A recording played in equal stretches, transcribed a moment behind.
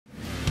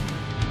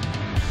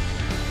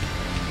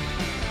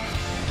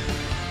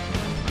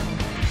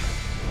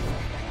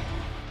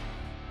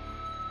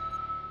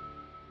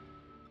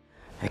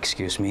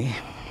Excuse me?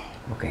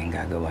 Huwag kayong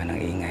gagawa ng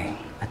ingay.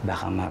 At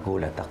baka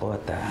magulat ako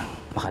at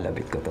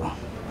makalabit ko to.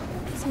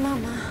 Si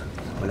Mama.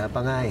 Wala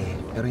pa nga eh.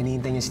 Pero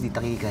hinihintay niya si Tita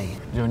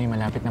Kikay. Joni,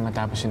 malapit na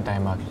matapos yung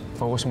timeout.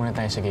 Focus muna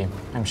tayo sa game.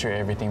 I'm sure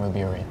everything will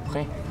be alright,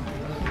 okay?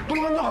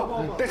 Tulungan niyo ako!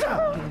 Tessa!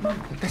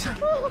 Tessa!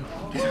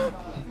 Tessa!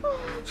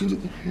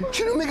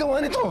 Sino may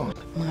gawa nito?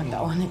 Mga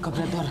daon ni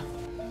Cobrador.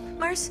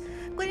 Mars,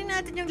 kunin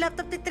natin yung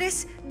laptop ni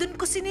Tres. Doon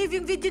ko sinave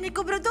yung video ni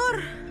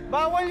Cobrador.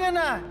 Bawal yan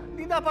ah!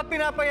 Di dapat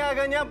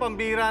pinapayagan yan.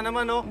 Pambira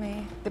naman, oh.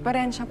 May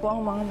diferensya po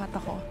ang mga mata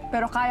ko.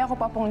 Pero kaya ko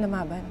pa pong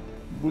lumaban.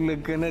 Bulag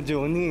ka na,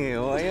 Joni,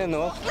 eh. Oh, ayan,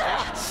 oh.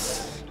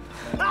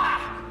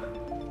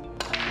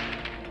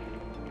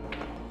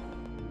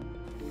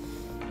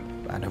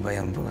 Paano ba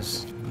yan,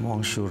 boss?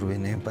 Mukhang sure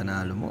win na yung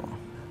panalo mo.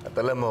 At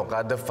alam mo,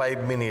 kada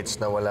 5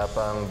 minutes na wala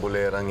pang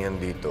bulerang yan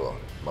dito,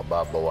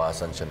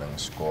 mababawasan siya ng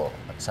score.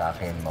 At sa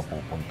akin,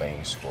 mapupunta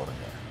yung score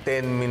niya.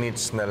 10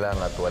 minutes na lang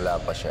at wala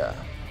pa siya.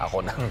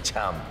 Ako ng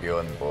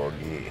champion,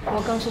 Pogi.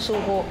 Huwag kang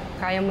susuko.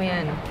 Kaya mo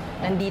yan.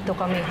 Nandito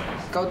kami.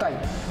 Ikaw, Tay.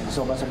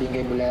 Gusto ko ba sabihin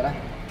kay Bolera?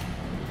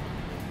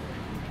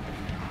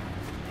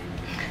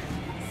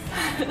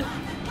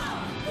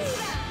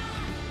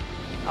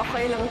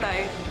 Okay lang,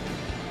 Tay.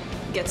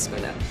 Gets ko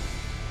na.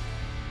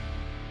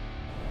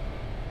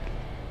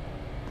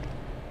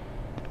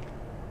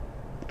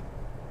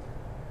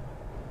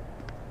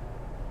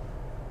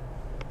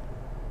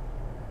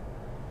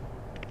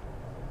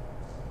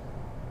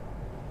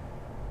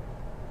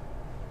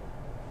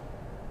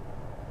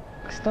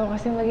 Gusto ko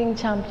kasi maging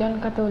champion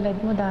katulad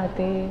mo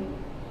dati.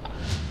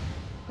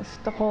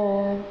 Gusto ko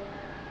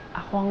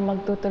ako ang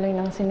magtutuloy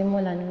ng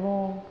sinimulan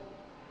mo.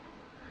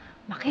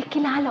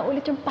 Makikilala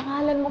ulit yung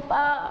pangalan mo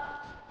pa.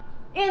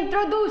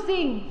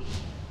 Introducing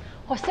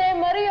Jose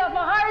Maria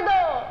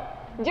Fajardo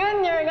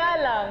Jr. nga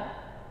lang.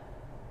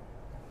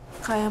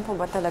 Kaya po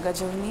ba talaga,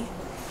 Joni?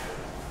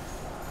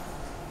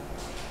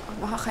 O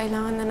baka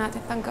kailangan na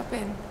natin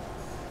tanggapin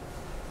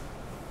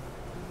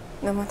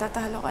na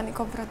matatalo ka ni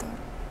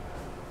Cobrador?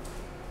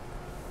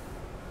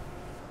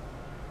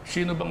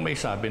 Sino bang may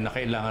sabi na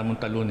kailangan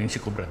mong talunin si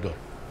Cobrador?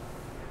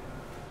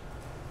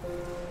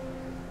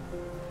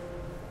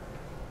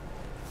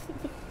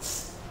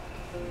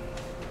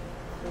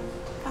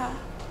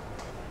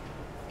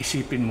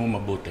 Isipin mo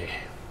mabuti.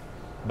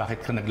 Bakit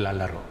ka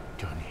naglalaro,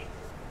 Joni?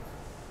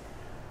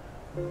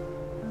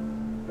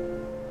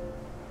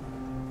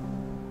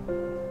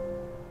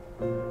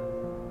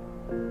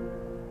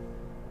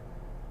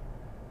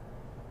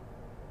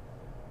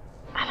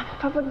 Alam mo,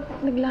 kapag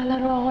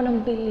naglalaro ako ng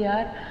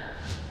bilyar,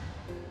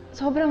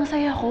 sobrang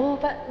saya ko.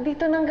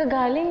 Dito nang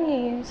gagaling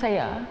eh,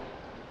 saya.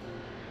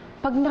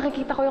 Pag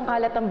nakikita ko yung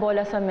kalat ng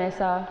bola sa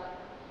mesa,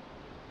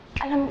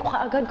 alam ko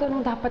kaagad kung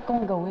anong dapat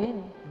kong gawin.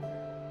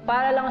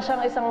 Para lang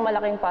siyang isang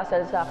malaking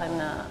puzzle sa akin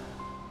na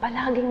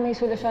palaging may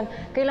solusyon.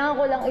 Kailangan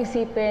ko lang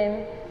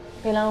isipin,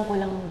 kailangan ko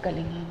lang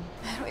galingin.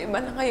 Pero iba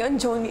na ngayon,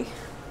 Joni.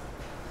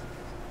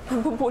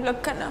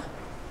 Magbubulag ka na.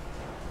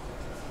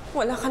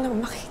 Wala ka nang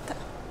makita.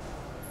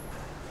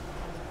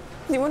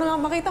 Hindi mo na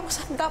nga makita kung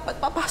saan dapat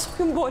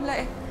papasok yung bola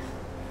eh.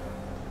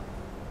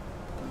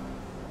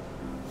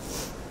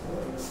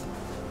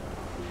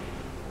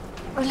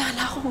 Wala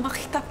na akong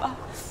makita pa.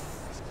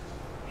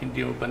 Hindi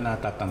mo ba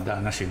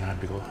natatandaan na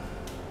sinabi ko?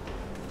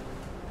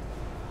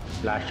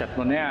 Last shot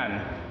mo na yan.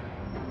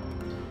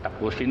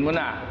 Tapusin mo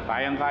na.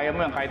 Kayang-kaya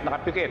mo yan kahit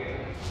nakapikit.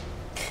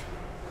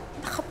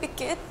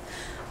 Nakapikit?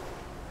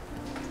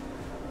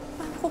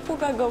 Paano ko po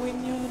gagawin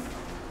yun?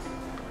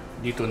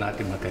 Dito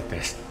natin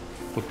matetest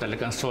kung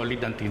talagang solid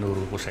ang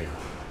tinuro ko sa'yo.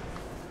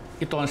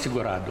 Ito ang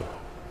sigurado.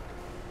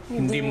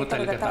 Hindi mo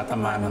talaga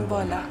tatamaan ng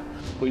bola.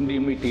 Kung hindi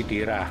mo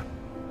ititira.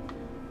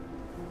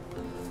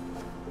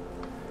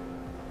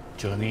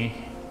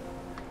 Joni?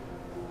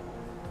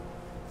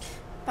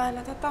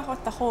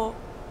 Natatakot ako.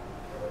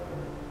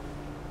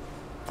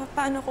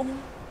 Paano kung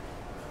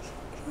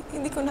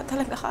hindi ko na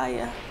talaga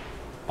kaya?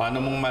 Paano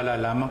mong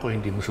malalaman kung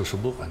hindi mo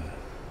susubukan?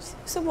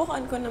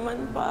 Subukan ko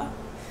naman pa.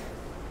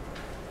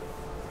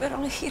 Pero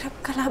ang hirap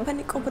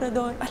kalaban ni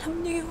Cobrador. Alam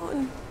niyo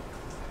yun.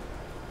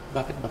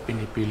 Bakit ba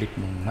pinipilit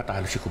mong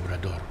matalo si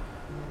Cobrador?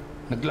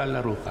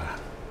 Naglalaro ka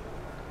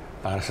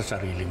para sa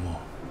sarili mo.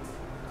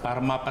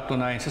 Para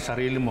mapatunayan sa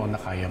sarili mo na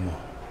kaya mo.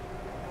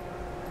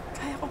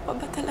 Kaya ko pa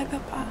ba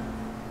talaga pa?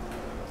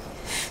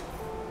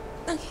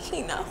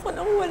 Nanghihina ako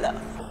nang wala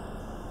ako.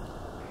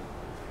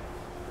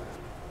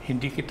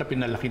 Hindi kita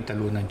pinalaking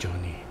talunan,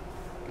 Joni.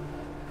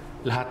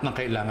 Lahat ng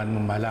kailangan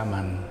mong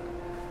malaman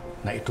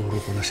na ituro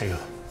ko na sa'yo.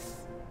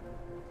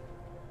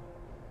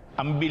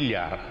 Ang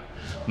bilyar,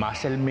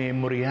 muscle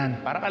memory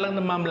yan. Para ka lang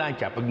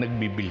namamlansya pag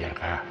nagbibilyar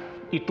ka.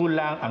 Ito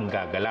lang ang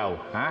gagalaw,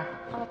 ha?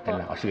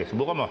 Opo. Sige,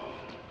 subukan mo.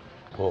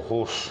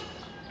 Focus.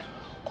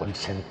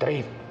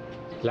 Concentrate.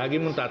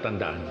 Lagi mong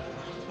tatandaan,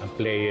 ang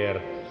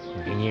player,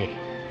 bingi.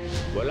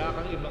 Wala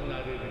kang ibang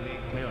naririnig.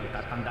 Ngayon,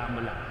 tatandaan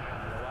mo lang.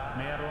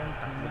 Meron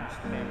kang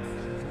steps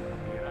sa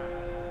pagkira.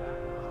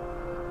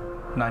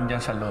 Nandyan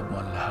sa loob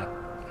mo ang lahat.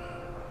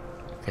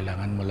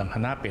 Kailangan mo lang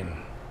hanapin.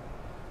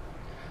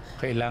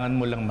 Kailangan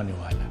mo lang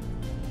maniwala.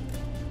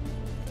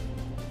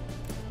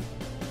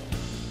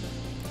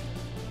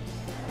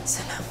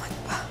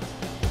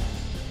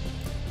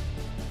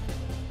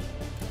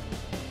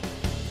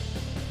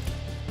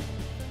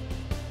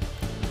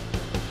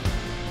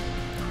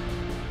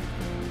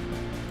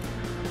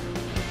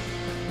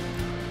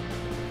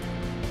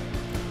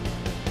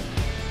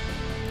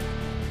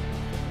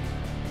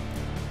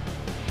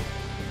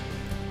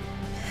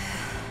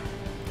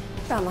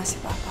 Tama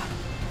si Papa.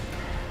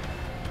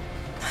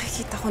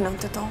 Nakikita ko ng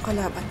totoong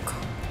kalaban ko.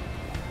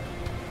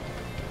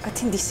 At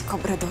hindi si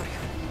Cobrador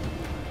yun,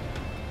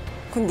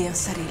 kundi ang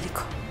sarili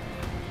ko.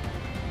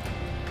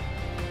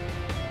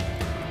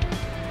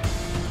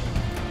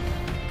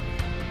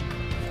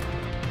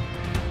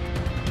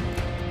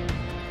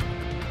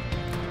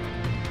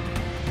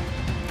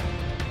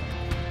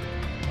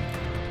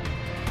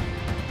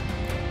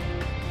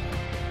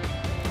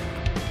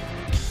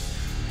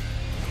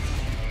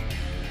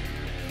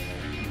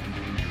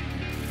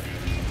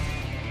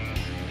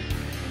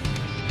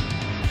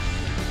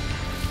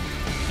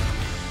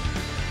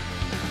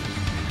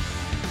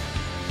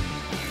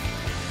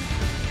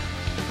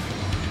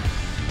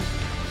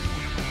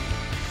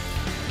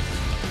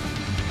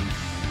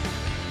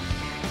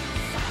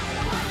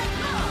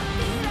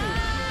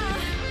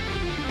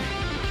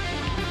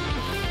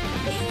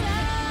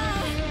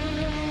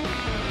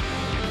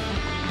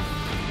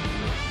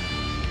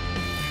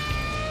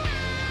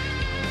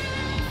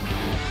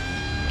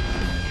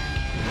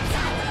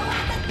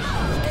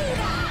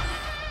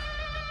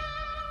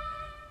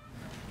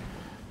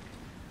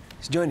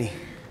 Joni.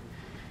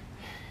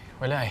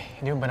 Wala eh.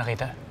 Hindi mo ba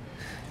nakita?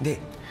 Hindi.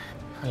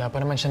 Wala pa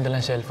naman siyang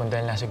dalang cellphone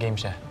dahil nasa game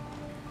siya.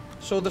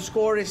 So the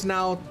score is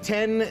now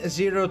 10-0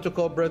 to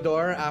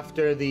Cobrador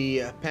after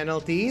the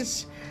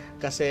penalties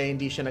kasi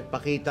hindi siya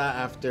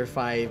nagpakita after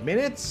 5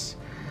 minutes.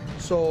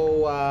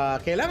 So,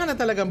 kailangan na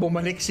talagang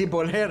bumalik si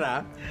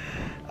Bolera.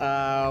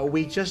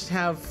 We just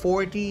have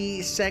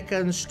 40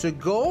 seconds to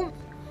go.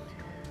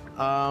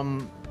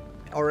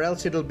 Or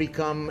else it'll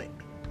become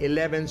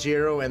 11-0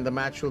 and the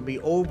match will be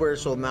over.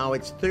 So now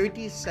it's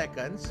 30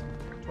 seconds.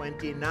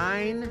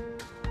 29.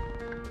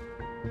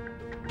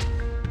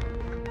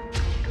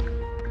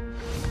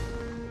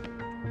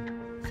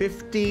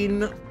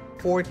 15,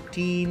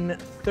 14,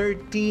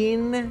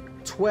 13,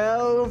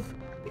 12,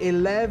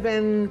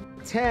 11,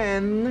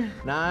 10,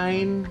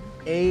 9,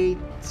 8,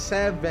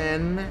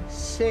 7,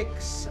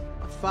 6,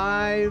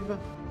 5,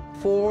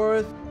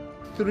 4,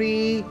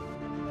 3,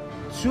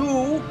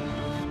 2.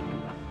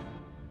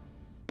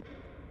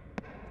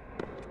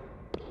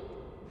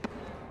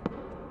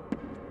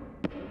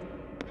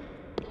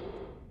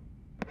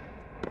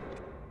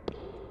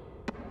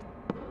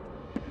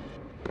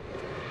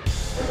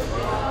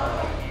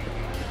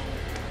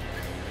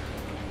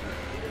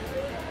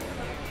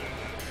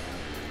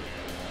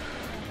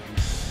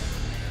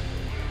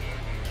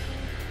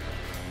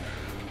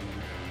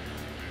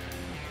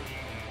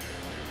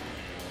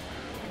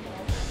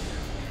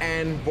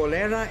 And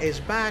Bolera is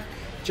back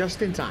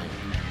just in time.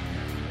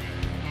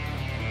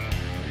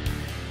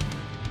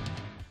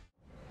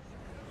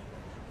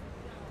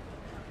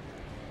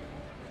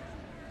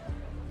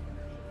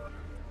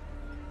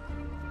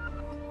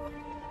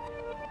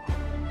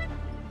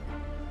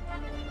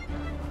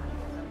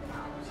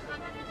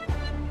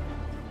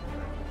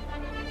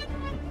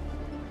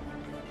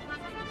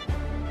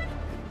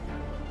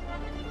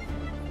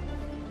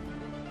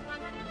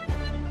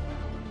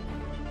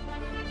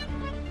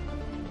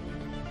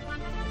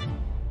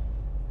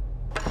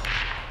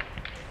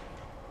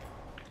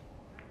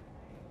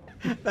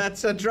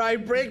 That's a dry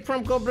break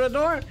from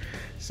Cobrador.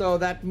 So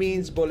that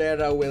means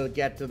Bolera will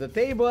get to the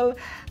table.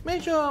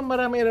 Medyo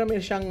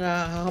marami-rami siyang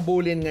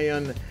habulin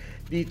ngayon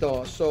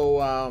dito. So,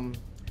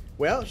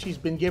 well,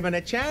 she's been given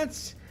a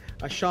chance.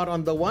 A shot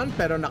on the one,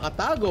 pero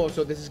nakatago.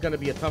 So this is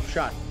gonna be a tough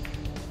shot.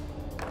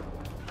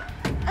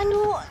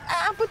 Ano?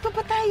 Aabot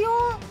pa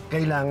tayo?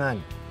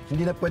 Kailangan.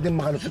 Hindi na pwedeng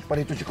makalusot pa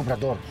rito si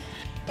Cobrador.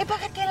 Eh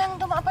bakit kailangan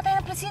dumaan pa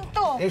tayo ng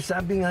presinto? Eh,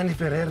 sabi nga ni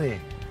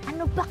Ferrer.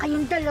 Ano ba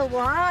kayong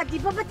dalawa? Di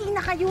ba bati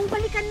na kayong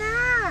balikan na?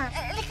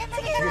 Halika na,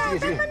 sige na.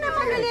 Tama na,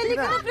 magalili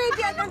ka na,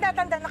 baby. Anong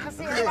datanda na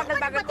kasi?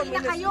 Bagal-bagal ko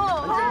na kayo.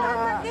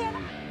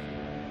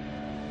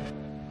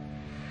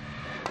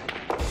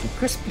 She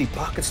crisply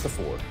pockets the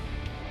 4.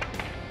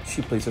 She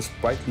places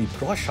sprightly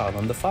draw shot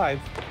on the 5,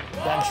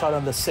 then shot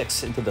on the 6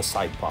 into the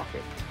side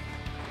pocket.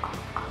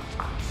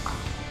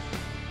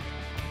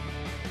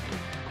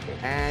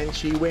 And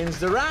she wins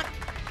the rack.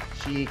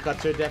 She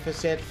cuts her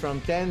deficit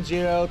from 10-0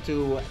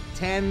 to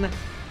 10-1.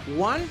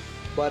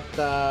 But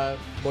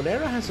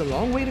Bolera has a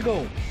long way to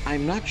go.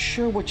 I'm not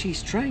sure what she's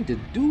trying to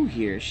do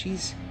here.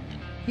 She's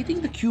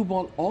hitting the cue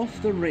ball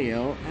off the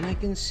rail, and I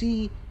can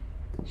see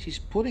she's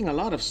putting a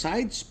lot of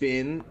side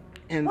spin.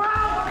 And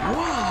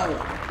wow!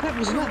 That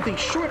was nothing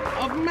short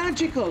of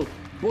magical.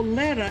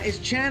 Bolera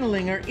is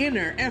channeling her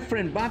inner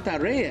Efren Bata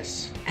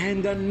Reyes.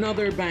 And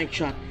another bank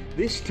shot.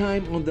 This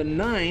time on the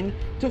 9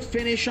 to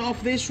finish off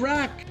this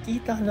rack.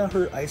 Kita na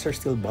her eyes are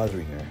still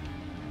bothering her.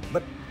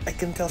 But I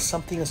can tell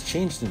something has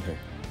changed in her.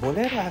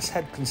 Bolera has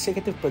had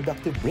consecutive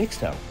productive breaks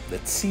now.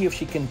 Let's see if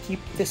she can keep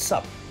this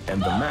up.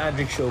 And the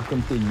magic show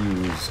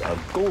continues. A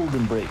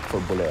golden break for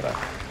Bolera.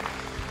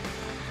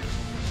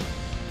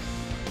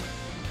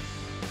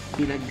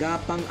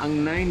 Pinagapang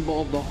ang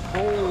 9-ball the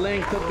whole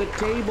length of the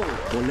table.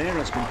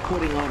 Bolera's been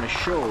putting on a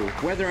show.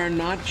 Whether or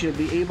not she'll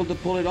be able to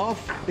pull it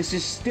off, this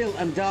is still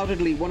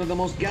undoubtedly one of the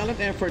most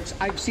gallant efforts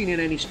I've seen in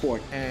any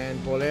sport.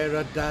 And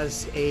Bolera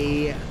does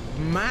a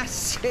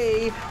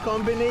massive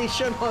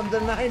combination on the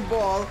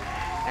 9-ball,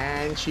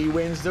 and she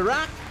wins the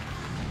rack.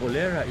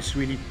 Bolera is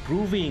really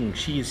proving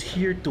she is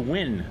here to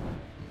win.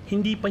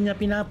 Hindi pa niya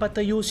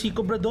pinapatayo si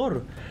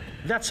Cobrador.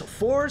 That's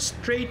 4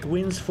 straight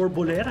wins for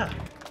Bolera.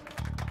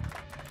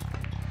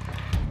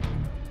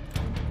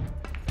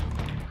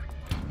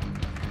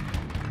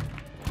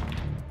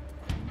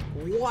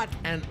 What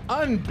an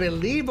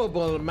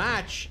unbelievable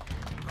match.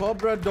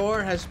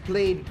 Cobrador has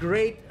played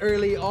great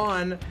early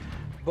on,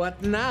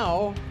 but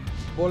now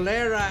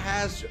Bolera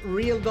has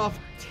reeled off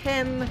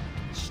 10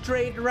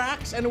 straight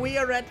racks, and we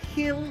are at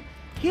Hill.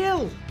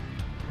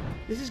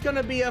 This is going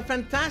to be a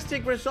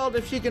fantastic result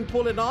if she can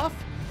pull it off.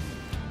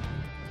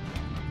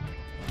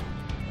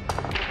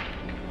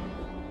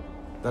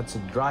 That's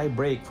a dry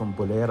break from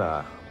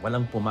Bolera.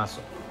 Walang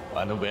pumasok.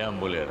 Paano ba yan,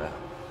 Bolera?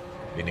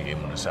 Binigay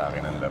mo na sa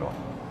akin ang laro.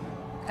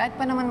 Kahit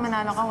pa naman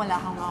manalo ka, wala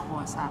kang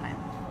makakuha sa akin.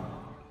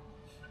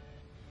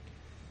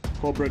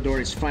 Cobrador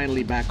is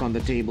finally back on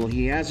the table.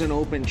 He has an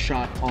open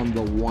shot on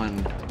the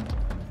 1.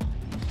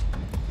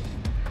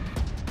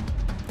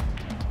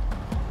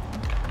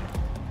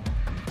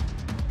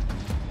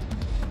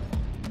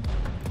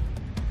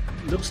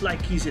 Looks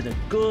like he's in a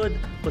good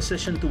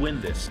position to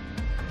win this.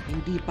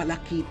 Hindi pala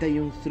kita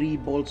yung 3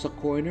 ball sa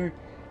corner.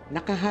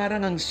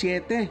 Nakaharang ang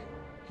 7.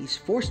 He's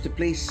forced to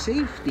play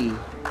safety.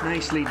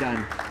 Nicely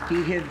done.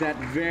 He hit that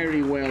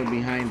very well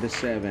behind the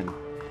 7.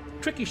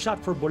 Tricky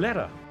shot for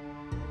Bolera.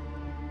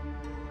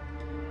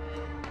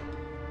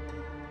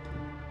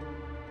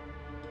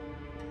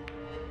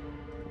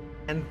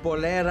 And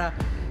Bolera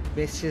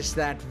misses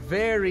that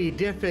very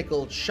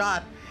difficult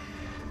shot.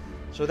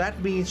 So that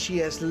means she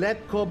has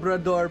let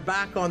Cobrador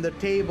back on the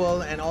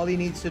table, and all he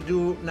needs to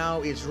do now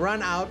is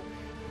run out,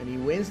 and he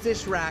wins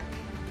this rack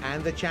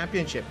and the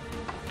championship.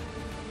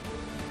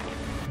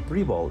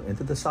 3 ball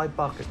into the side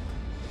pocket.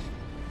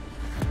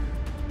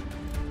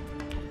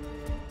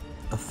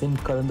 A thin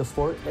cut on the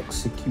 4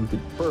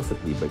 executed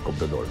perfectly by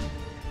Cobrador.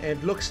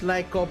 It looks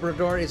like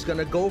Cobrador is going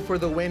to go for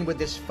the win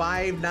with this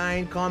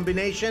 5-9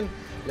 combination.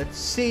 Let's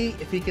see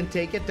if he can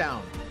take it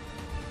down.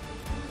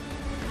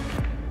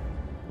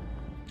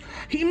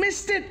 He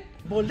missed it!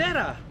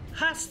 Bolera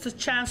has the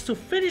chance to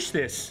finish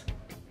this.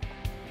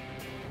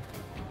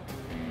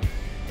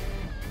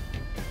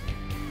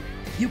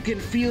 You can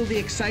feel the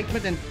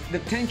excitement and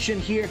the tension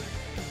here.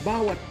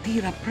 Bawat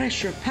tira,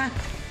 pressure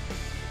packed.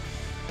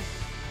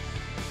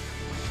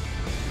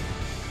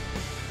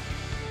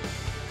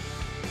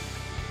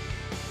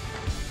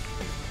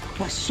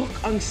 Pasok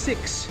ang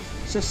 6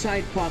 sa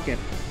side pocket.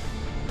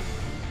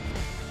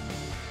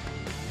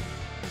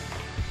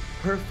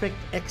 Perfect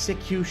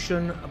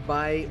execution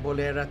by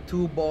Bolera.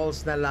 2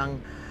 balls na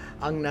lang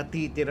ang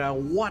natitira.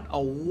 What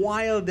a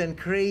wild and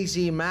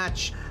crazy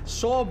match.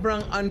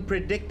 Sobrang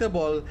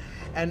unpredictable,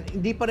 and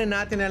hindi pa rin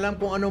natin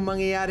alam kung anong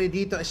mangyayari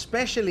dito,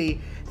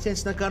 especially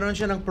since nagkaroon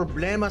siya ng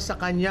problema sa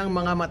kanyang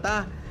mga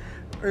mata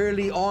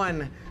early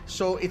on.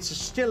 So it's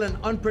still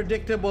an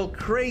unpredictable,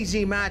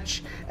 crazy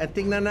match. At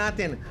tingnan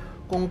natin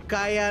kung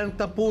kayang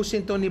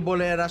tapusin to ni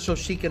Bolera so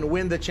she can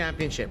win the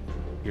championship.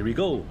 Here we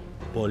go.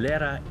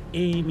 Bolera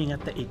aiming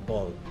at the 8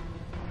 ball.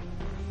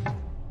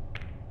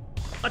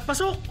 At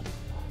pasok!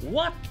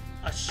 What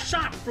a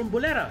shot from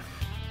Bolera!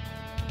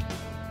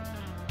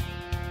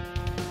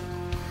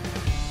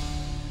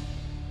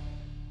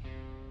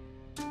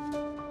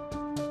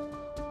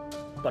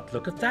 But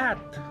look at that!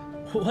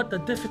 What a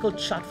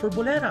difficult shot for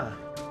Bolera!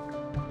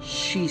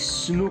 She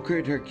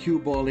snookered her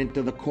cue ball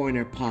into the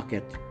corner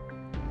pocket.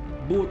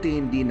 Buti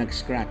hindi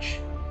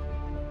nag-scratch.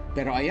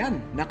 Pero ayan,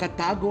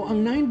 nakatago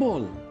ang 9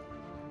 ball.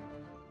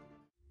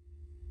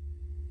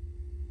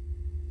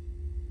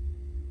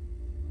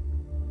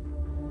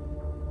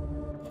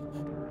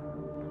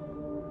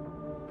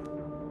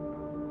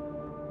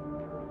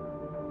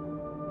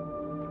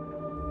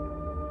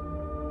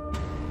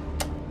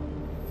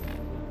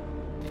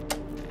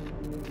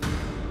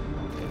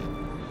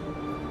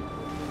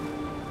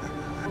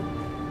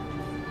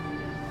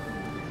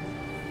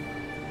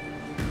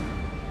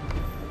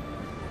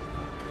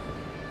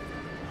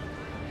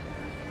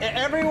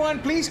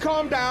 Everyone, please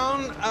calm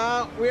down.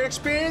 We're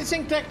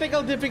experiencing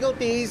technical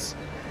difficulties.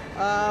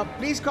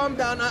 Please calm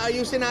down.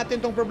 Ayusin natin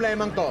tong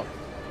problemang to.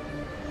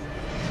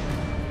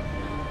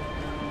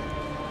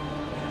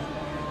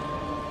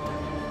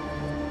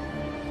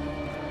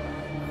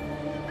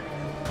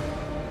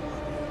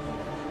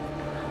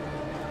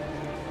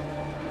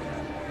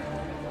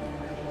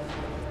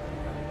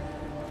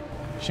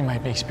 She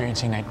might be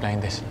experiencing night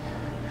blindness.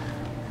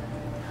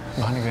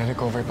 Baka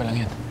nagre-recover pa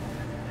lang yan.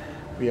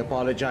 We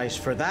apologize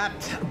for that,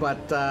 but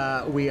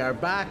we are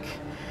back.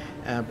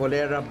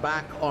 Bolera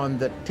back on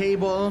the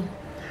table.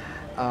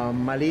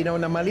 Malinaw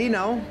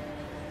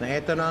na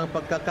ito na ang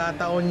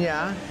pagkakataon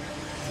niya.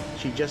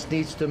 She just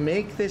needs to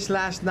make this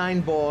last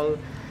 9 ball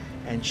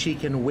and she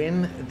can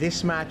win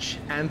this match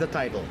and the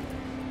title.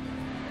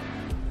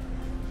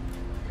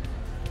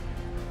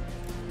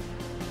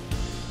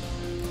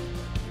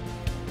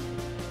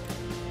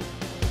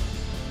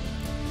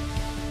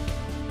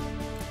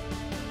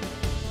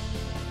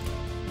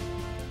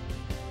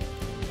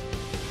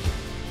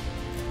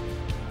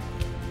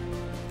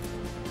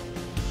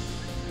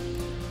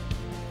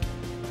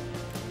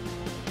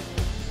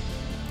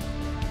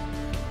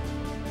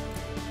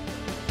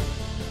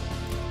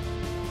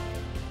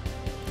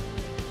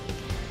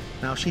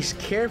 Now, she's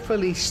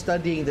carefully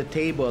studying the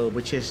table,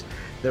 which is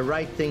the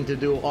right thing to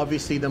do.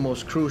 Obviously, the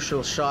most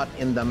crucial shot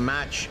in the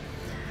match.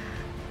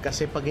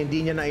 Kasi pag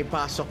hindi niya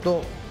naipasok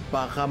to,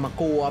 baka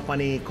makuha pa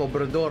ni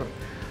Cobrador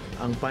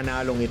ang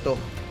panalong ito.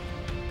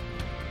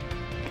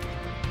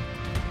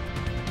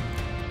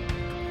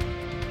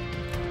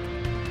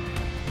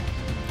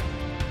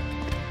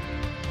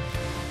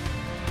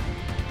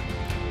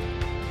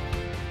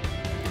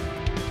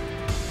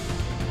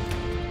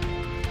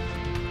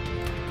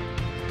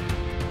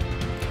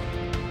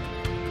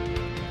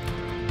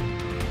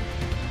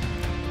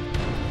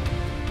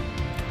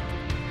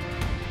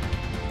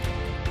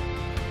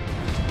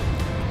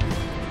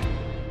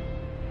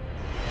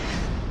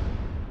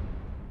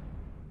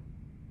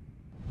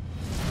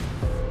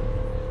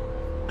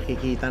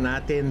 Nakikita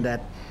natin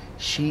that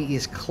she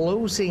is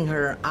closing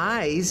her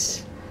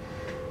eyes.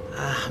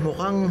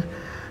 Mukhang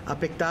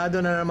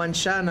apektado na naman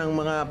siya ng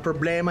mga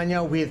problema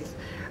niya with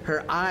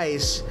her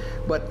eyes.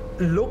 But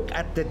look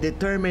at the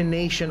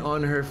determination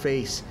on her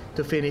face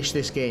to finish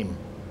this game.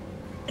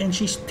 And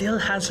she still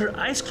has her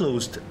eyes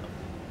closed.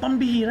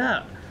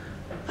 Pambihira.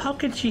 How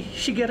can she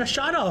get a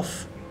shot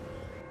off?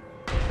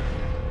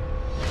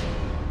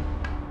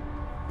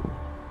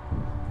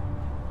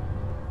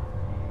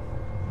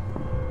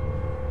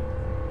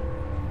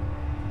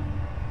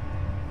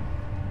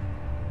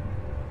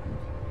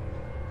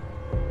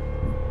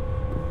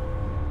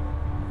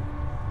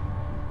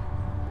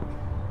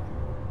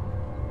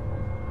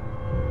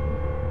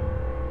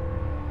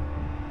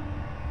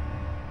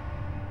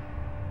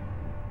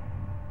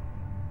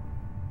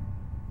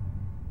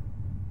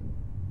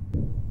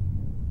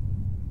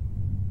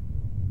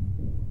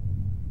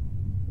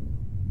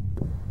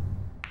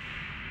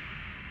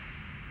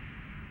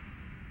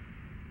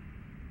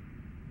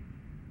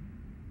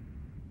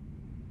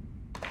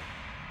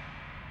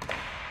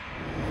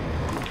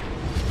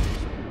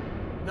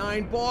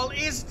 Nine-ball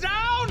is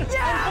down!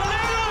 Yeah! And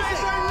Bolera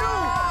is our new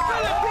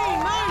Philippine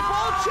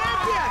nine-ball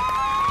champion!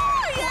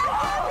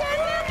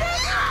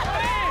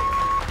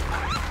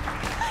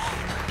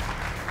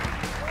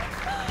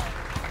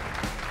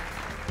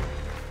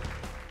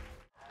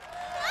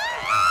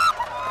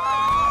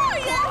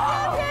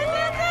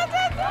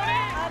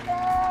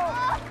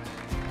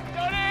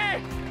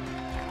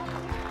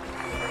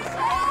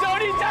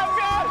 Joni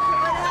champion!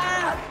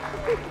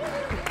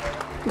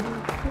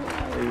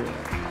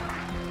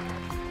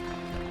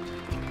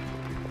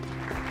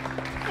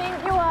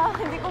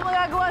 Hindi ko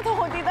magagawa ito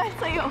kundi dahil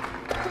sa'yo.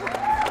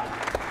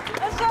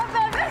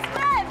 Siyempre, best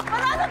friend!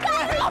 Manalo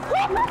tayo!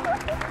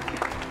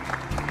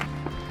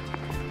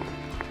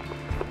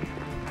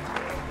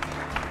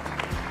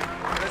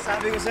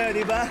 Sabi ko sa'yo,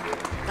 di ba?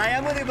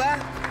 Kaya mo, di ba?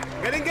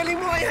 Galing-galing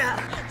mo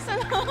kaya!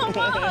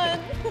 Salamat!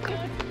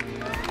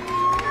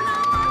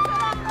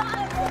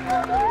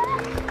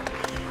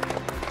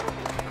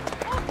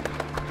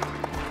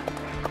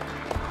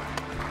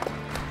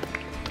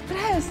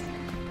 Pres!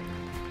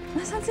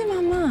 Nasaan si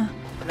Mama?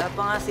 Wala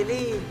pa nga sila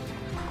eh.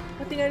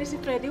 Pati nga rin si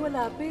Freddy,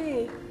 wala pa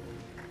eh.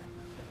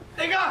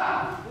 Teka!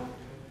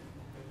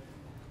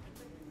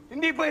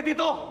 Hindi pwede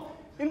to!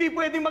 Hindi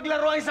pwede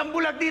maglaro ang isang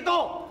bulag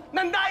dito!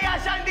 Nandaya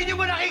siya! Hindi niyo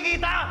ba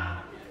nakikita?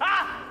 Ha?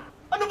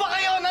 Ano ba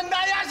kayo?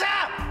 Nandaya siya!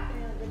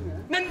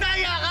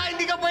 Nandaya ka!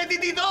 Hindi ka pwede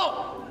dito!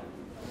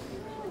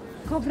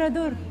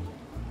 Cobrador,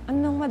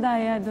 anong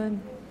madaya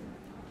doon?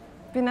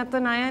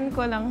 Pinatunayan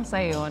ko lang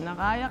sa'yo na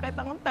kaya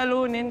kitang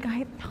talunin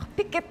kahit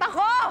nakapikit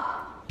ako!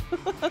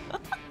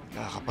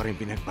 Wala ka pa rin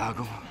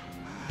pinagbago.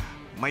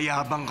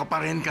 Mayabang ka pa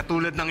rin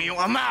katulad ng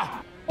iyong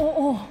ama!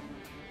 Oo.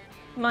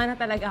 Mana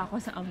talaga ako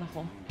sa ama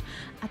ko.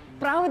 At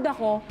proud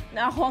ako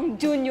na ako ang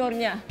junior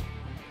niya.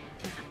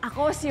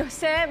 Ako si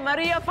Jose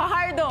Maria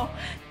Fajardo,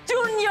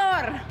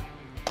 Junior!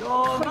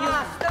 Joe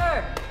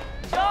Master!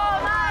 Joe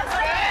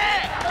Master!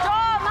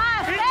 Joe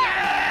Master!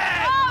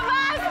 Joe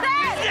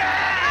Master!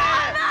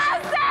 Joe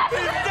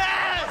Master!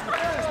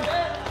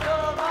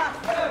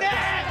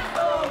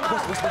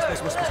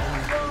 Boss.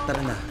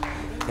 Tara na.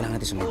 Kailangan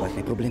natin sumipat.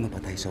 May problema pa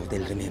tayo sa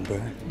hotel,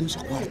 remember? Doon sa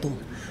kwarto.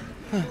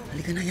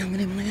 Halika na, yaman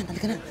na yung mga yan.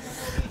 Halika na.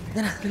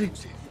 Halika na.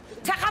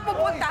 Tsaka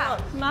pupunta!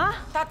 Ma?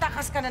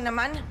 Tatakas ka na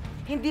naman?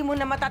 Hindi mo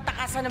na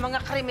matatakasan ng mga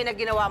krimen na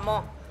ginawa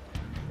mo.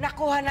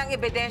 Nakuha ng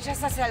ebidensya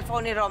sa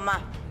cellphone ni Roma.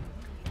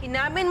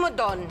 Inamin mo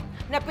doon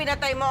na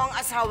pinatay mo ang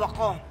asawa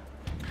ko.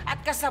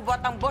 At kasabot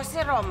ang boss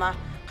ni Roma,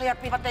 kaya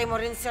pinatay mo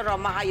rin si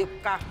Roma, hayop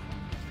ka.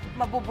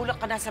 Mabubulok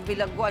ka na sa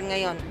bilangguan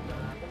ngayon.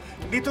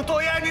 Hindi totoo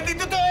yan! Hindi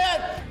totoo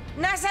yan!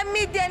 Nasa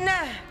media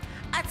na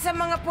at sa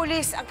mga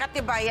pulis ang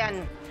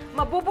katibayan.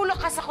 Mabubulok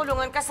ka sa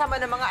kulungan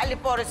kasama ng mga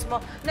alipores mo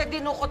na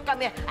dinukot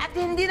kami at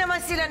hindi naman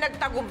sila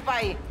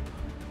nagtagumpay.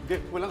 Hindi,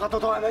 walang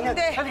katotohanan yan.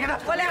 Hindi, Halika na!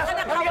 wala ka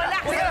na kawala.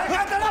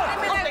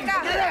 Kriminal ka!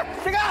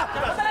 Teka!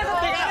 Sandali!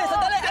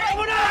 Teka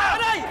muna!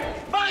 Aray!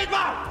 Bakit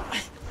ba?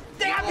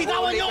 Teka,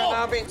 bitawan niyo ako!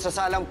 Namin sa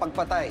salang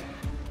pagpatay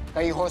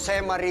kay Jose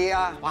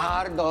Maria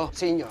Fajardo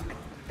Sr.,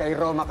 kay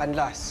Roma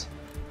Canlas.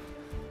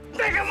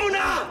 Teka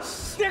muna!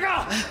 Teka!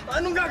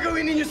 Anong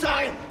gagawin ninyo sa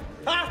akin?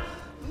 Ha?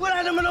 Wala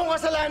naman akong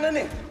kasalanan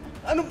eh.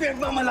 Anong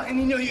pinagmamalaki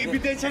ninyo? Yung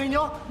ebidensya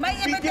ninyo? May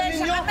Video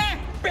ebidensya ninyo? kami!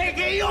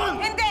 Peke yun!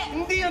 Hindi!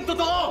 Hindi yan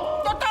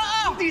totoo! Totoo!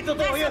 Hindi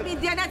totoo Nasa yan!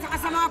 media na, saka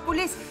sa mga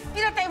pulis.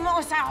 Pinatay mo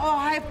ako sa ako,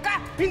 hype ka!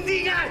 Hindi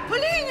nga!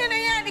 Hulihin nyo na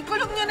yan!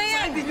 Ikulong nyo na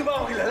yan! Hindi nyo ba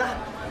ako kilala?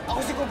 Ako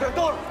si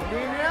Cobrador!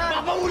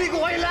 Papahuli ko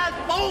kayo lahat!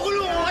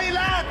 Pakukulong ko kayo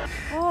lahat!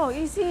 Oh,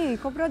 easy,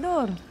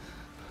 Cobrador.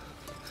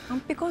 Ang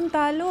pikon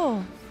talo.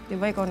 Di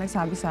ba ikaw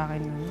nagsabi sa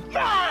akin yun?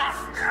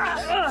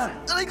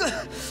 Aray ko!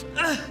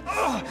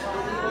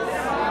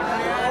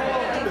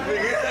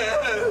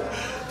 Miguel!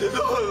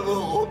 Tinawal mo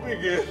ako,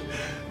 Miguel!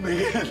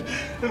 Miguel!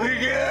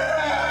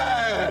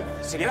 Miguel!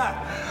 Sige na!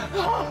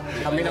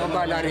 Kami na ang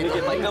bahala rito.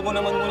 Pahinga mo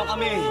naman muna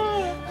kami.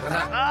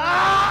 Tara na!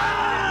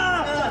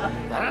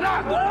 Tara na!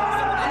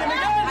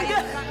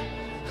 Miguel!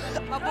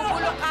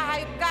 Mabubulok ka,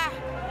 hype ka!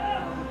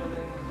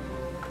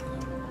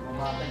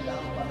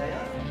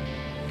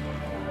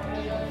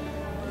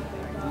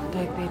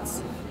 Tay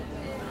Pits,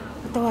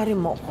 patawarin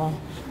mo ako.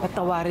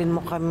 Patawarin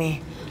mo kami.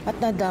 At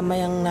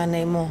nadamay ang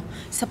nanay mo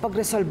sa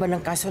pagresolba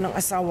ng kaso ng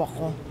asawa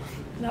ko.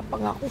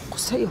 Napangako ko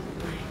sa'yo,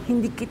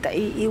 hindi kita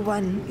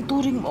iiwan.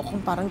 Ituring mo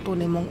akong parang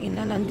tunay mong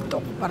ina. Nandito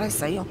ako para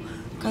sa'yo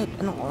kahit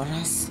anong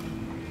oras.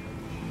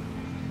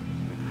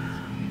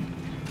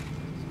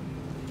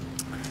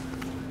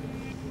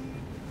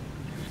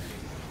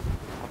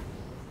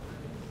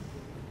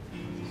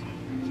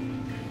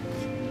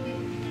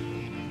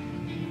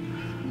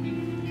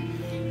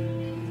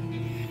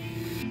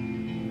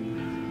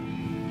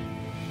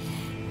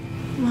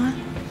 Ma?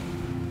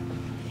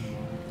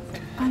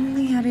 Paano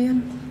nangyari yun?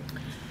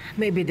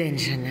 May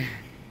ebidensya na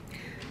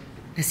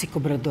si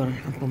Cobrador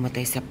ang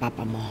pumatay sa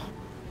papa mo.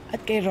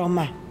 At kay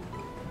Roma.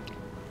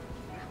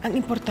 Ang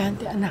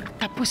importante, anak,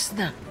 tapos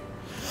na.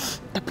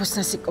 Tapos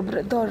na si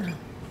Cobrador.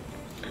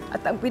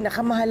 At ang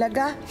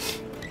pinakamahalaga,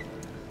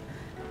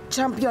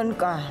 champion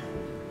ka.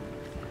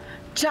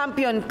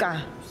 Champion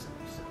ka.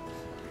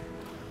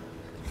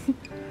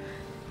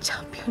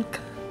 Champion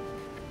ka.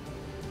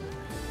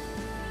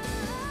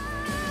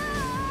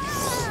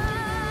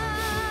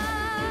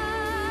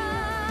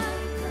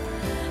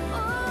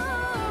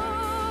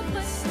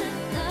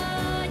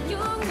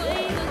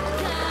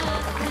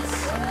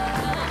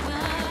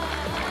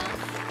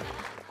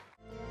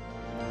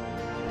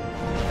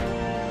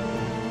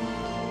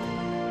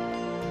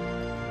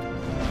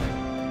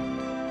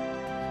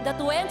 The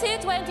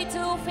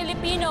 2022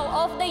 Filipino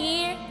of the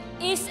Year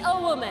is a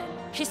woman.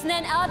 She's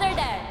none other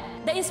than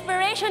the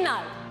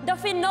inspirational, the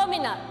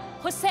phenomenal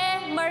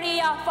Jose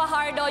Maria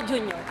Fajardo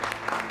Jr.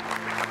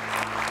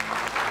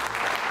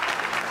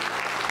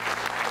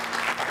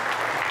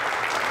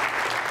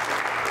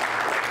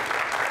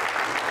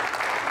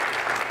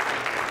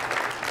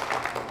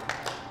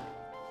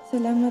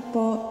 Salamat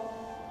po.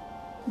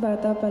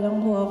 Bata pa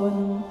lang po ako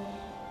nung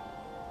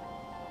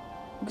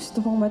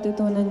gusto kong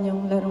matutunan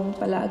yung larong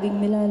palaging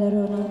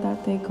nilalaro ng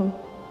tatay ko.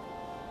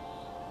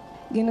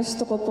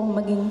 Ginusto ko pong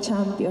maging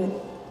champion.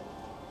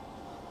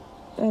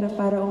 Pero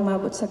para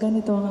umabot sa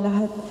ganito ang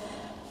lahat,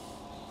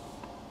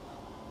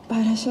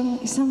 para siyang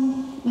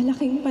isang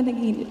malaking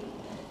panaginip.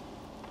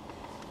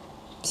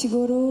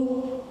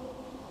 Siguro,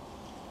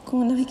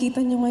 kung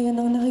nakikita niyo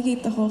ngayon ang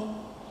nakikita ko,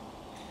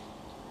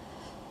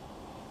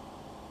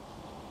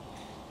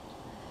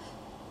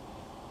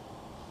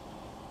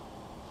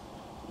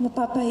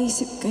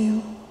 mapapaisip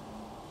kayo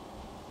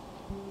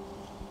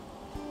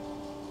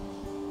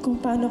kung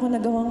paano ko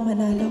nagawang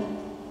manalo.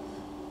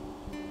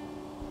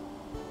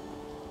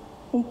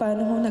 Kung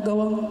paano ko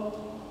nagawang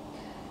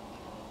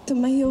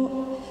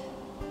tumayo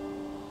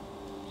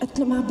at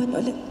lumaban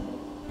ulit.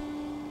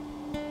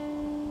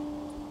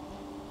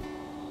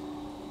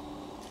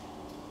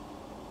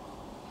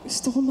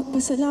 Gusto ko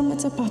magpasalamat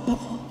sa papa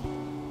ko.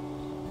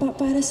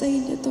 Para sa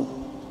inyo to.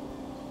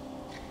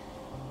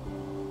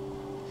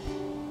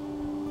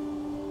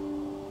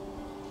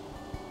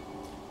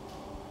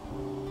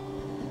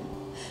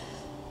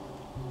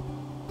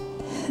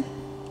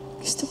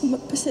 Gusto ko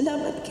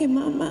magpasalamat kay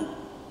Mama.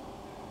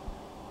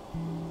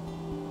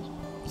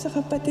 Sa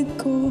kapatid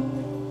ko.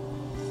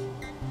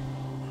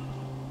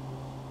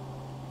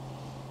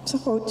 Sa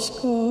coach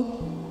ko.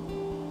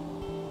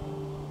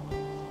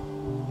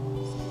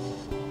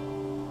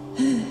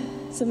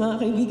 Sa mga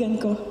kaibigan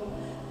ko.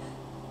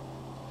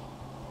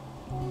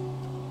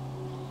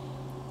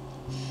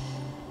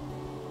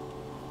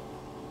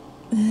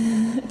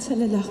 At sa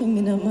lalaking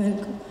minamahal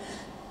ko.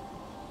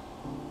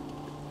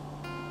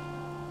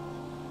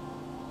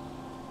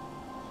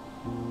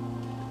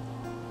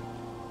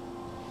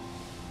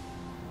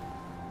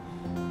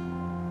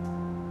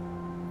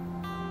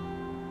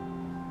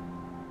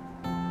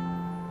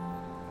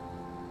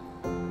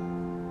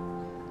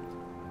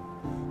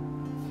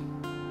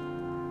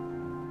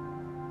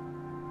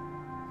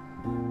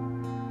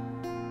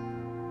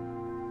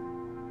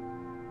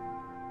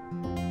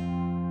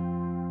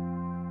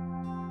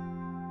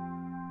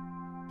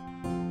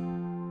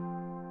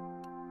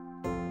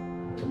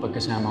 Kapag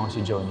kasama ko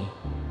si Joni,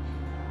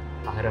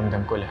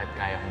 pakiramdam ko lahat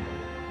kaya kong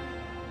gawin.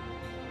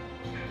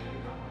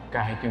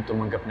 Kahit yung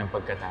tumanggap ng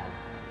pagkatalo.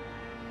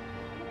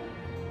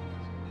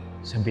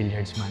 Sa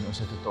billiards man o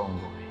sa totoong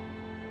buhay.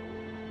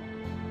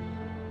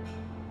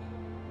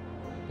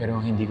 Pero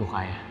ang hindi ko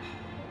kaya,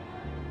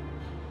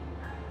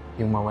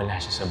 yung mawala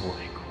siya sa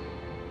buhay ko.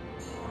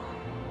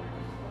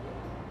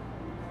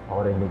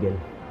 Ako rin, Miguel.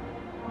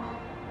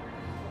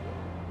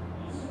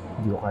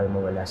 Hindi ko kaya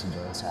mawala si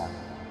Joni sa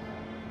akin.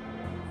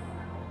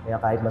 Kaya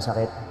kahit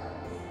masakit,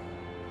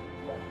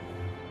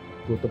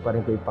 tutuparin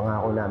ko yung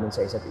pangako namin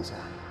sa isa't isa.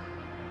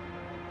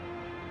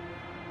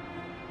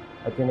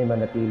 At yun ay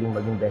manatiling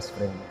maging best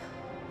friend niya.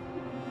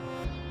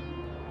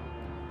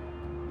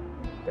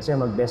 Kasi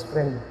mag-best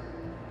friend,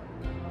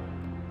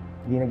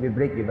 hindi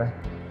nagbe-break, di ba?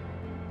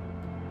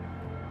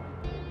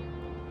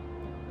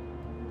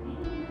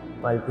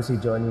 Mahal ko si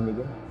Joni,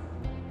 Miguel.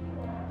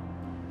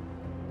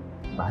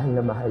 Mahal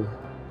na mahal.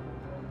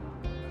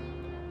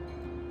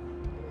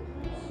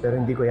 Pero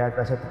hindi ko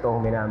yata sa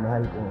totoong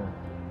minamahal kung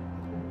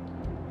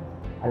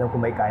alam ko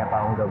may kaya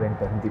pa akong gawin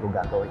pero hindi ko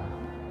gagawin.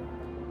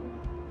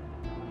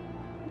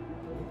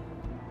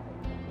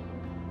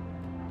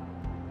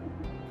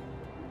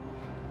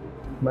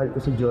 Mahal ko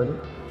si Joni.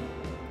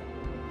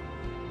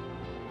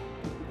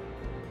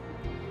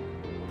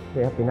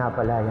 Kaya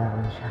pinapalaya ko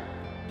na siya.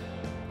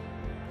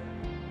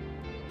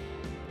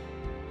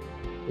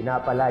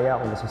 Pinapalaya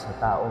ko na siya sa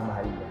taong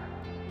mahal niya.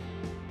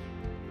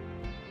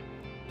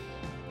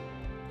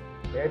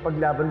 Kaya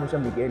ipaglaban mo siya,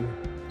 Miguel.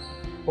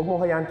 Huwag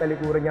mo hayaan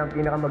talikuran niya ang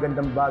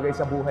pinakamagandang bagay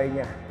sa buhay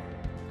niya.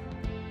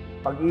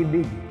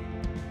 Pag-ibig.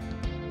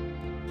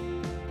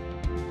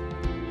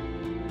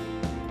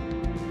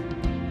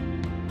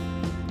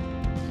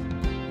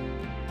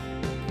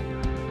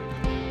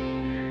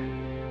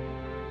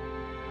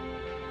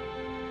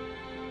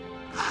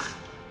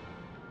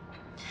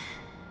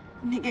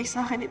 Binigay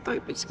sa akin ito,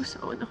 ibig ko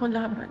sa una kong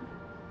laban.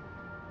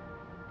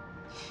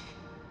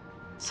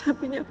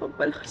 Sabi niya,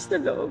 pampalakas na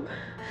loob.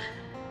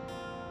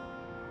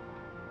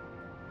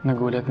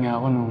 Nagulat nga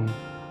ako nung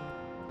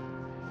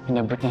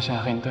inabot niya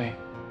sa akin to eh.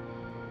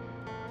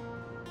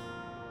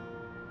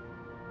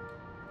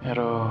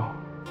 Pero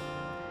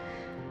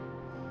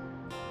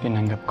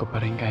tinanggap ko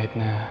pa rin kahit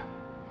na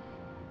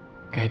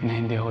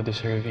hindi ako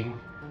deserving.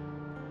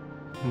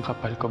 Ang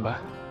kapal ko ba?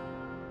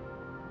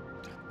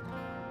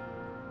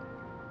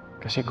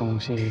 Kasi kung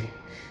si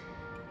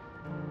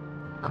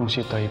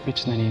Toy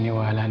Pitch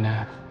naniniwala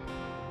na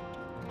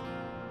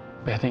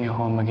pwedeng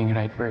ako maging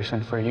right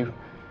person for you,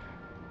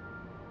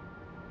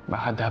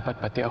 baka dapat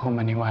pati ako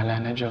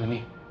maniwala na, Joni.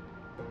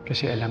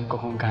 Kasi alam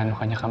ko kung gaano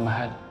kanya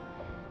kamahal.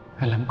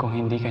 Alam kong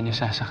hindi kanya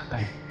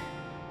sasaktan.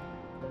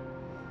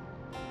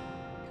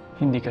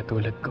 Hindi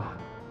katulad ko.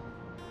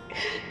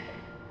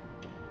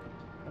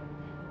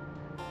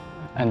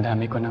 Ang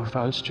dami ko ng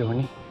fouls,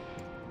 Joni.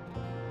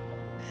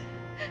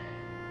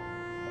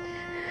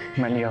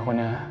 Mali ako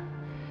na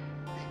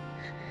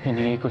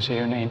hiningi ko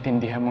sa'yo na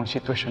intindihan mong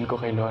sitwasyon ko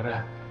kay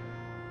Laura.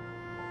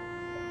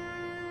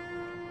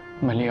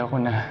 Mali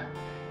ako na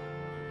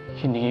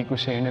hiningi ko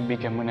sa'yo na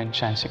bigyan mo ng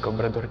chance si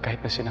Cobrador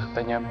kahit na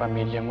sinaktan niya ang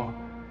pamilya mo.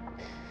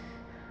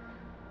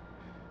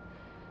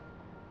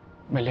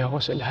 Mali ako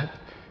sa lahat.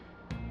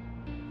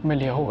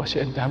 Mali ako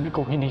kasi ang dami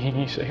kong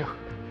hinihingi sa'yo.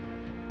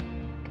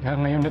 Kaya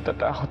ngayon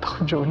natatakot ako,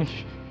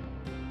 Joni.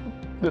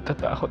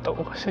 Natatakot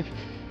ako kasi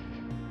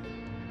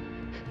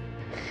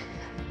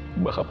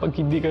baka pag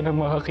hindi ka na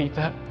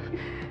makakita,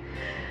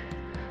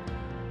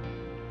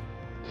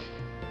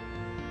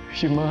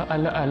 yung mga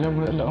alaala mo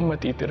na lang ang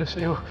matitira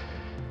sa'yo.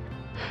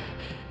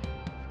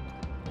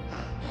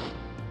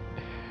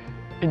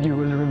 And you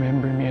will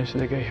remember me as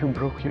the guy who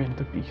broke you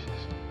into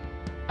pieces.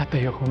 At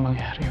ayoko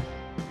mangyari yun.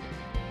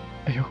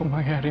 Ayoko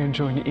mangyari yun,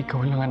 Joni.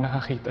 Ikaw lang ang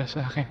nakakita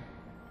sa akin.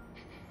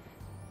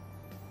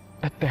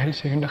 At dahil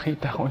sa'yo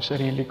nakita ko ang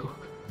sarili ko.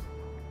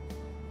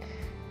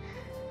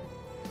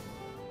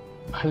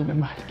 Mahal na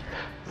mahal kita.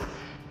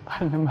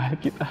 Mahal na mahal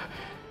kita.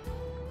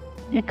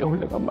 Ikaw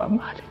lang ang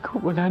mamahalin ko.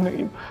 Wala nang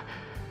iba.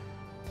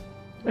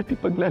 At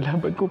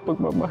ipaglalaban ko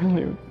pagmamahal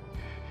na yun.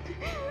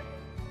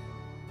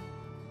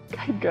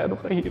 Kahit gaano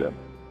kahirap.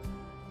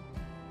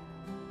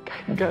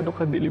 Kahit gaano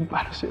kadilim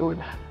para sa'yo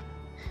lahat.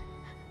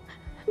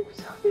 I'm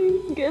sorry,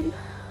 Miguel.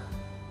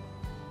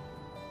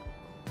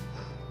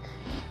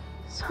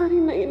 Sorry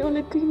na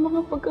inulit ko yung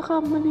mga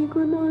pagkakamali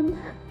ko noon.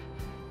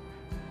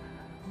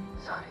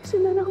 Sorry,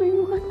 sinara ko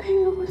yung mga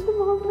tayo ko sa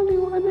mga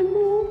paliwanag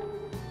mo.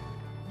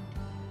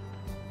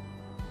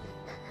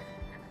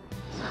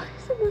 Sorry,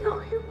 sinara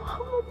ko yung mga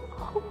mata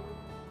ko.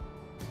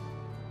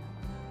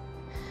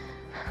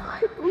 Pero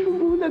kahit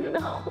bumubulag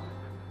na ako,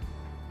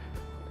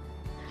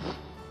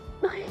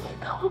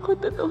 nakikita ko ang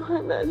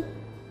katotohanan.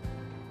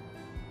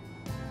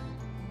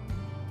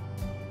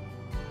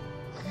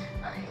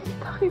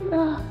 Nakikita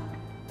kita.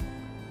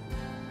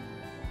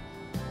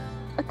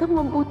 At ang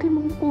mabuti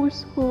mong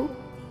puso.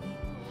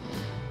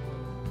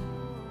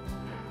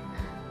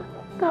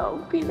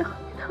 taong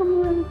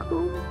pinakaminamahal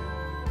ko.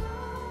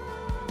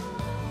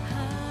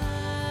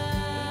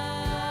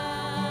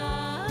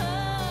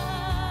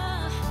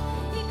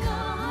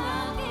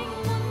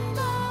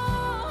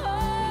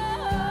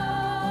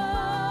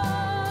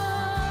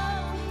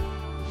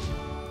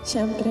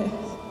 Siyempre,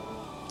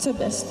 sa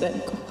best friend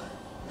ko.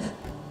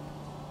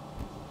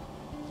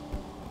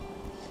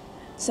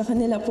 Sa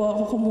kanila po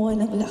ako kumuha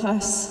ng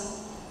lakas.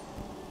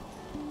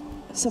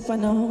 Sa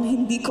panahong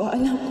hindi ko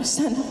alam kung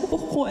saan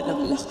ako kukuha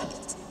ng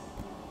lakas.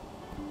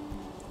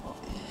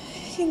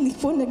 Hindi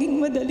po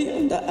naging madali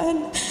ang daan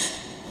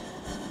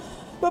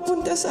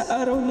papunta sa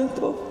araw na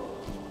to.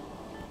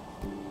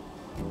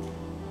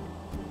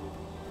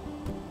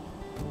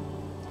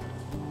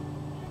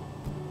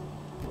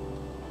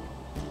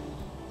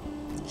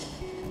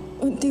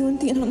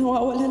 Unti-unti nang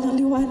nawawala ng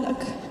liwanag.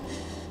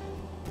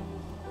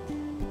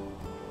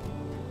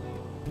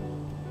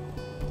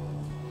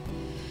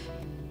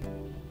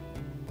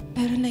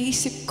 Pero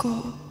naisip ko,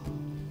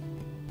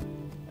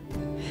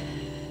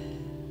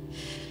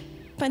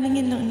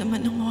 paningin lang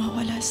naman ang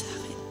mawawala sa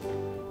akin.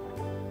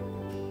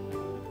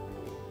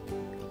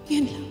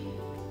 Yun lang.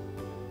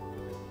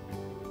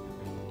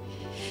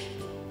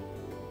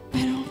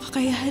 Pero ang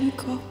kakayahan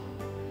ko,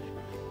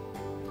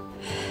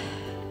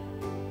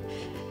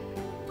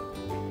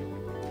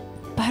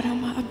 para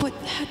maabot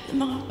lahat ng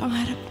mga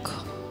pangarap ko.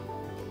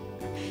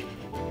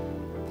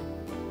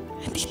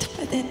 Andito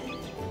pa din.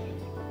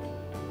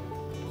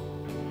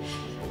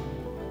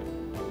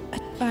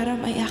 At para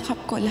mayakap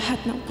ko lahat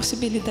ng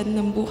posibilidad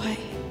ng buhay.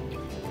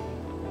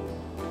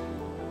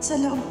 Sa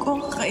loob ko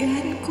ang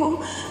kakayahan ko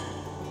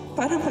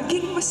para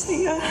maging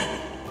masaya.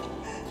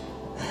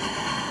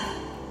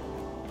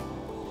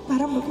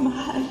 Para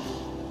magmahal.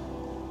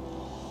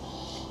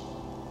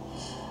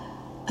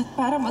 At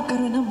para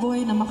magkaroon ng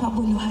buhay na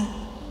makabuluhan.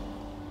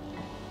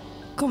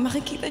 Kung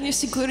makikita niyo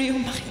siguro yung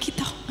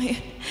makikita ko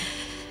ngayon,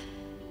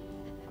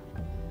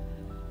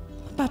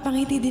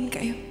 mapapangiti din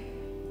kayo.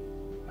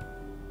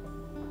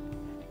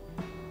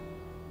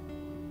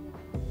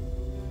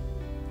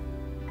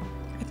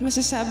 At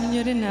masasabi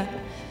niyo rin na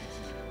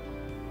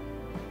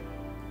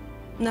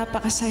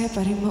napakasaya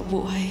pa rin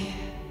mabuhay.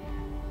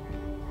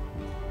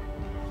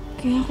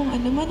 Kaya kung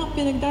ano man ang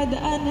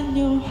pinagdadaanan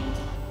niyo,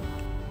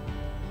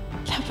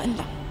 laban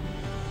lang.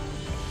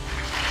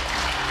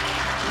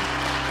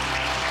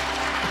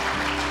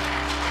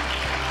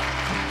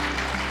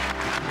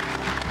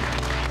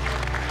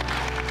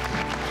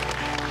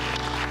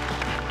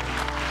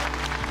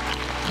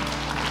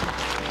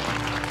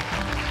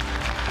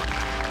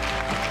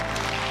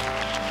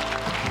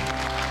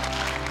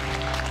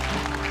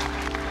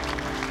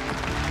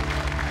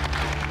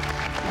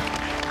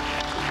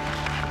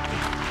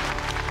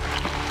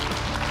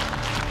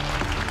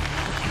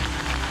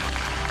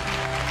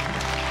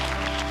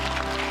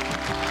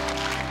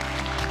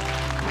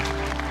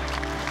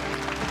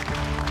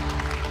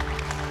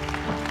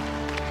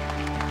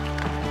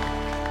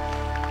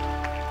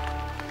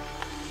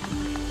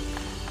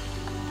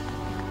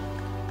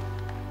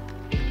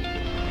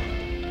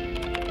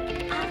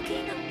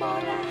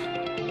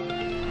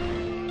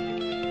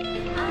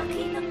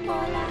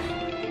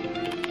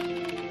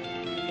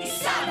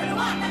 Isa,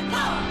 dalawa,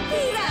 tatlo!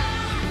 Tira!